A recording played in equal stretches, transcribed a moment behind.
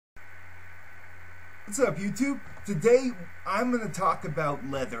What's up, YouTube? Today I'm going to talk about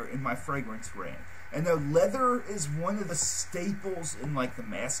leather in my fragrance rant. And now leather is one of the staples in like the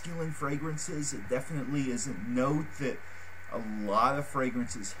masculine fragrances. It definitely is a note that a lot of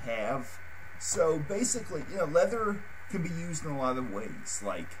fragrances have. So basically, leather can be used in a lot of ways.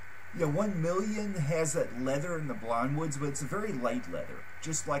 Like, 1 Million has that leather in the blonde woods, but it's a very light leather.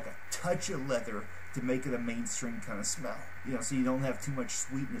 Just like a touch of leather to make it a mainstream kind of smell. So you don't have too much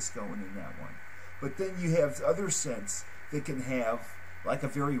sweetness going in that one. But then you have other scents that can have like a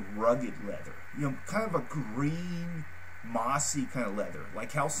very rugged leather. Kind of a green, mossy kind of leather.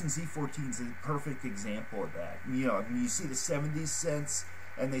 Like Halcyon Z14 is a perfect example of that. You see the 70s scents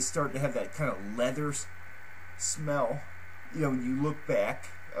and they start to have that kind of leather smell. When you look back,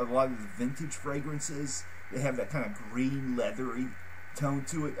 a lot of the vintage fragrances, they have that kind of green, leathery tone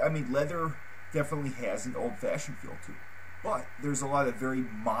to it. I mean, leather definitely has an old-fashioned feel to it. But there's a lot of very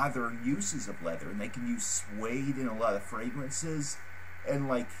modern uses of leather, and they can use suede in a lot of fragrances. And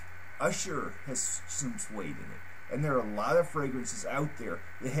like Usher has some suede in it. And there are a lot of fragrances out there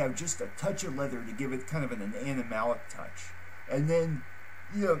that have just a touch of leather to give it kind of an animalic touch. And then,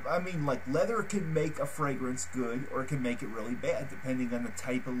 like leather can make a fragrance good or it can make it really bad, depending on the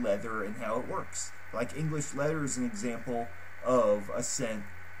type of leather and how it works. Like English leather is an example of a scent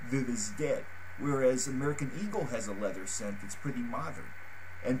that is dead. Whereas American Eagle has a leather scent that's pretty modern.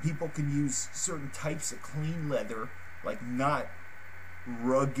 And people can use certain types of clean leather, like not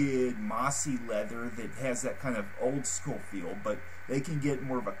rugged, mossy leather that has that kind of old school feel, but they can get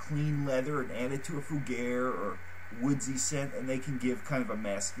more of a clean leather and add it to a fougere or woodsy scent, and they can give kind of a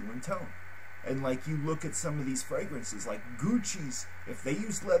masculine tone. And like you look at some of these fragrances, like Gucci's, if they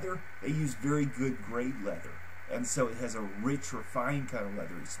use leather, they use very good grade leather. And so it has a rich, refined kind of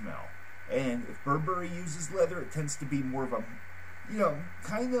leathery smell. And if Burberry uses leather, it tends to be more of a,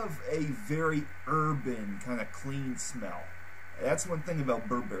 kind of a very urban, kind of clean smell. That's one thing about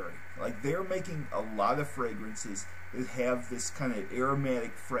Burberry. Like, they're making a lot of fragrances that have this kind of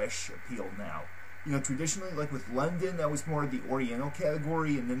aromatic, fresh appeal now. Traditionally, like with London, that was more of the Oriental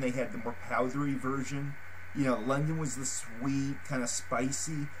category, and then they had the more powdery version. London was the sweet, kind of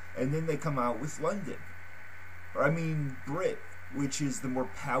spicy, and then they come out with London. Brit, which is the more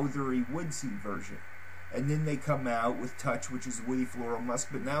powdery, woodsy version. And then they come out with Touch, which is woody floral musk,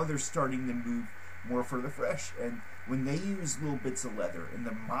 but now they're starting to move more for the fresh. And when they use little bits of leather in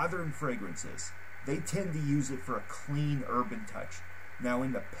the modern fragrances, they tend to use it for a clean, urban touch. Now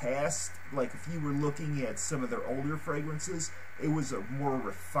in the past, like if you were looking at some of their older fragrances, it was a more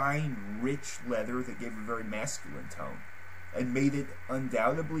refined, rich leather that gave a very masculine tone and made it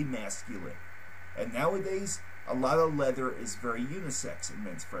undoubtedly masculine. And nowadays, a lot of leather is very unisex in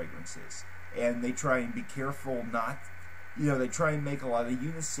men's fragrances. And they try and be careful not, they try and make a lot of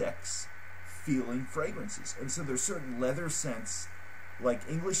unisex feeling fragrances. And so there's certain leather scents, like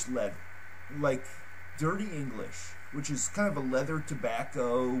English leather, like Dirty English, which is kind of a leather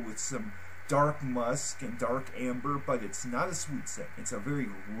tobacco with some dark musk and dark amber, but it's not a sweet scent. It's a very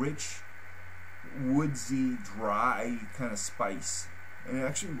rich, woodsy, dry kind of spice. And it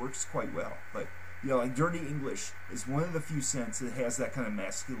actually works quite well. But like Dirty English is one of the few scents that has that kind of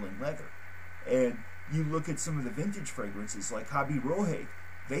masculine leather. And you look at some of the vintage fragrances like Hobby Rohe,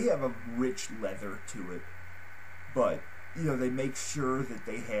 they have a rich leather to it, but they make sure that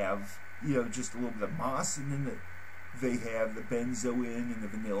they have just a little bit of moss, and then they have the benzoin and the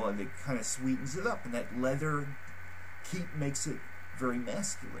vanilla that kind of sweetens it up, and that leather makes it very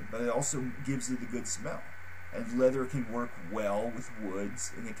masculine, but it also gives it a good smell. And leather can work well with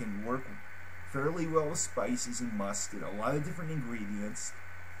woods, and it can work fairly well with spices and musk and a lot of different ingredients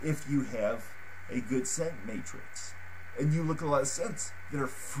if you have a good scent matrix. And you look at a lot of scents that are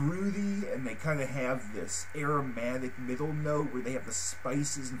fruity, and they kind of have this aromatic middle note where they have the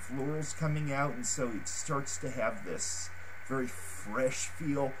spices and florals coming out, and so it starts to have this very fresh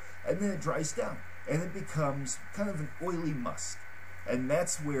feel, and then it dries down and it becomes kind of an oily musk. And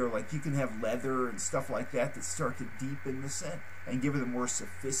that's where like you can have leather and stuff like that that start to deepen the scent and give it a more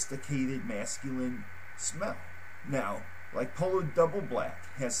sophisticated masculine smell. Now, like Polo Double Black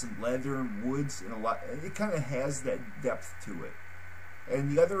has some leather and woods and a lot. It kind of has that depth to it. And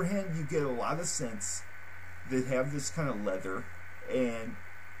on the other hand, you get a lot of scents that have this kind of leather, and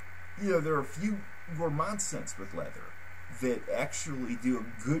there are a few gourmand scents with leather that actually do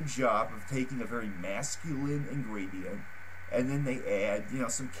a good job of taking a very masculine ingredient, and then they add,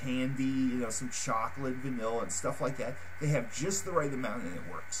 some candy, some chocolate, vanilla, and stuff like that. They have just the right amount, and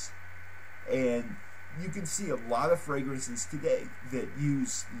it works. And you can see a lot of fragrances today that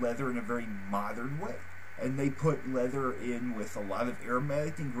use leather in a very modern way. And they put leather in with a lot of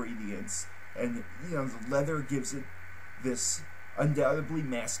aromatic ingredients And, you know, the leather gives it this undoubtedly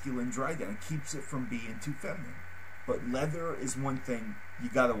masculine dry down. It keeps it from being too feminine. But leather is one thing you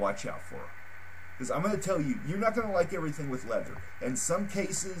got to watch out for. Because I'm going to tell you, you're not going to like everything with leather. In some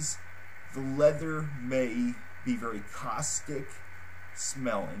cases, the leather may be very caustic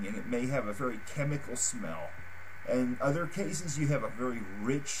smelling, and it may have a very chemical smell. And in other cases, you have a very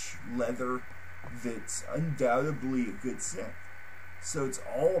rich leather that's undoubtedly a good scent. So it's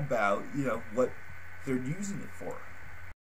all about, you know, what they're using it for.